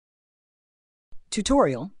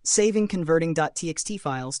Tutorial: Saving converting .txt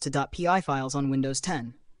files to .py files on Windows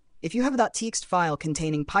 10. If you have a .txt file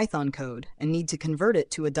containing Python code and need to convert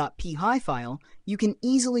it to a .py file, you can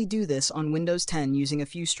easily do this on Windows 10 using a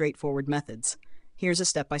few straightforward methods. Here's a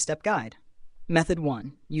step-by-step guide. Method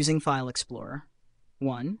 1. Using File Explorer.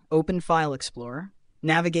 1. Open File Explorer.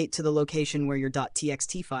 Navigate to the location where your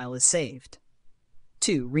 .txt file is saved.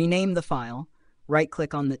 2. Rename the file.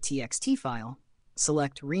 Right-click on the txt file.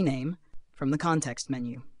 Select Rename from the context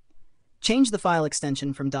menu. Change the file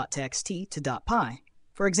extension from .txt to .py.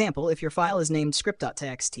 For example, if your file is named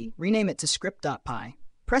script.txt, rename it to script.py.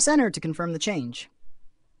 Press Enter to confirm the change.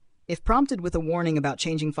 If prompted with a warning about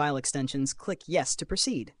changing file extensions, click Yes to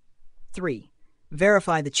proceed. 3.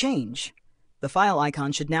 Verify the change. The file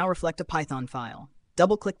icon should now reflect a Python file.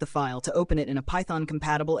 Double-click the file to open it in a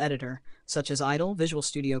Python-compatible editor, such as Idle, Visual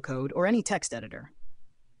Studio Code, or any text editor.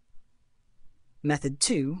 Method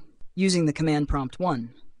 2. Using the command prompt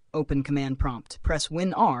 1. Open command prompt. Press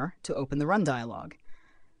WinR to open the run dialog.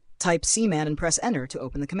 Type cman and press Enter to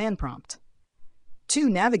open the command prompt. 2.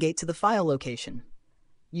 Navigate to the file location.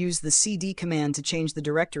 Use the cd command to change the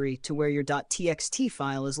directory to where your .txt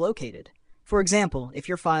file is located. For example, if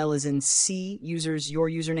your file is in C users your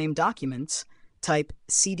username documents, type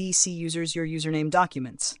cd c users your username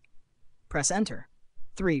documents. Press Enter.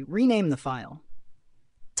 3. Rename the file.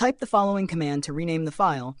 Type the following command to rename the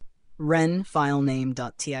file: ren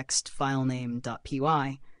filename.txt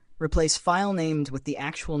filename.py. Replace filenamed with the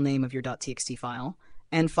actual name of your .txt file,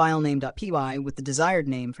 and filename.py with the desired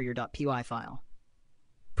name for your .py file.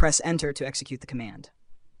 Press Enter to execute the command.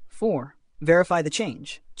 4. Verify the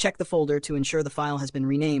change. Check the folder to ensure the file has been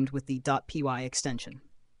renamed with the .py extension.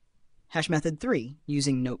 Hash method 3,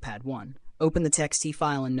 using Notepad 1. Open the txt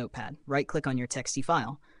file in Notepad. Right-click on your txt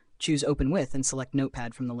file. Choose Open With and select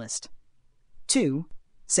Notepad from the list. 2.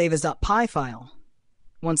 Save as .py file.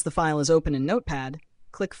 Once the file is open in Notepad,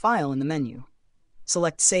 click File in the menu.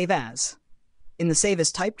 Select Save As. In the Save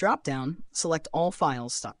As Type drop-down, select All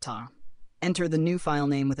Files.tar. Enter the new file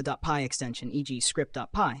name with a .py extension, e.g.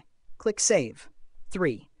 script.py. Click Save.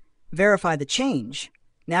 3. Verify the change.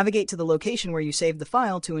 Navigate to the location where you saved the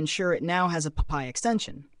file to ensure it now has a .py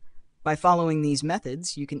extension. By following these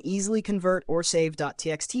methods, you can easily convert or save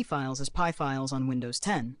 .txt files as .py files on Windows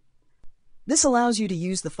 10. This allows you to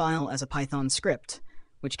use the file as a Python script,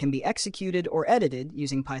 which can be executed or edited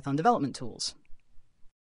using Python development tools.